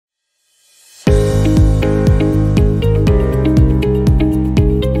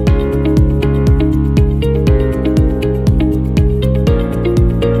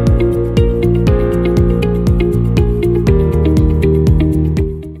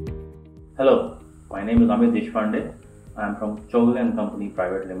name is Amit Deshpande. I am from Chowgule and Company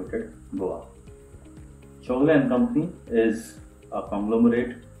Pvt, Goa. Chowgule and Company is a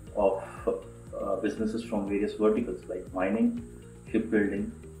conglomerate of businesses from various verticals like mining,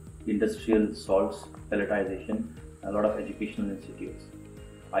 shipbuilding, industrial salts, pelletization, and a lot of educational institutes.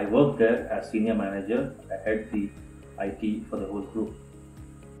 I work there as senior manager. I head the IT for the whole group.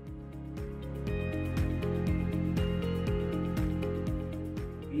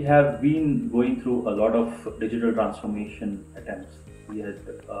 We have been going through a lot of digital transformation attempts. We had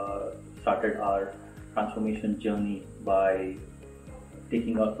started our transformation journey by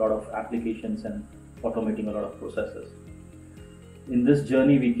taking a lot of applications and automating a lot of processes. In this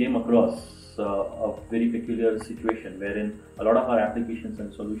journey, we came across a very peculiar situation wherein a lot of our applications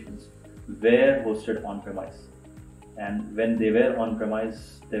and solutions were hosted on-premise. And when they were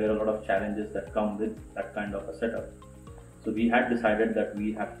on-premise, there were a lot of challenges that come with that kind of a setup. So we had decided that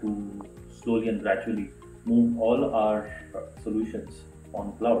we have to slowly and gradually move all our solutions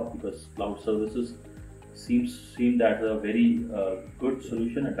on cloud, because cloud services seemed as a very good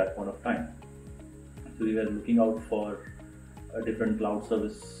solution at that point of time. So we were looking out for different cloud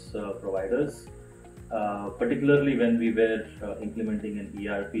service providers, particularly when we were implementing an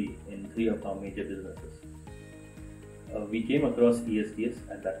ERP in 3 of our major businesses. We came across ESDS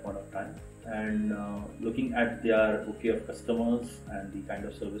at that point of time, and looking at their bouquet of customers and the kind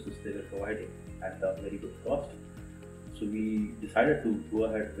of services they were providing at a very good cost. So we decided to go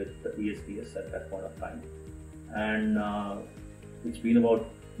ahead with the ESDS at that point of time. And it's been about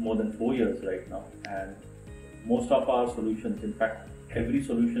more than 4 years right now, and most of our solutions, in fact every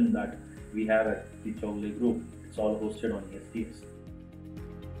solution that we have at the Chowgule Group, it's all hosted on ESDS.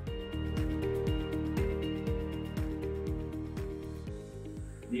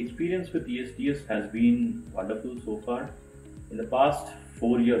 The experience with ESDS has been wonderful so far. In the past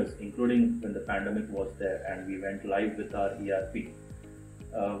 4 years, including when the pandemic was there and we went live with our ERP,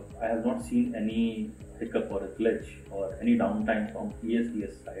 I have not seen any hiccup or a glitch or any downtime from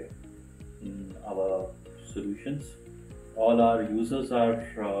ESDS side in our solutions. All our users are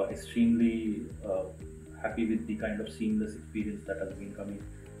extremely happy with the kind of seamless experience that has been coming,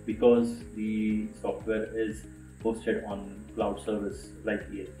 because the software is hosted on cloud service like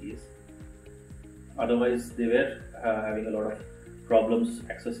ESDS. Otherwise, they were having a lot of problems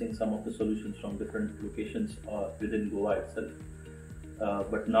accessing some of the solutions from different locations within Goa itself.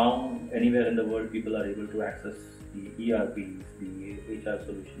 But now, anywhere in the world, people are able to access the ERPs, the HR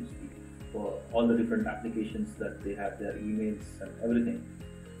solutions, for all the different applications that they have, their emails and everything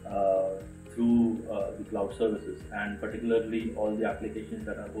through the cloud services, and particularly all the applications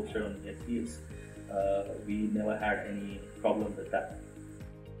that are hosted on ESDS. We never had any problem with that.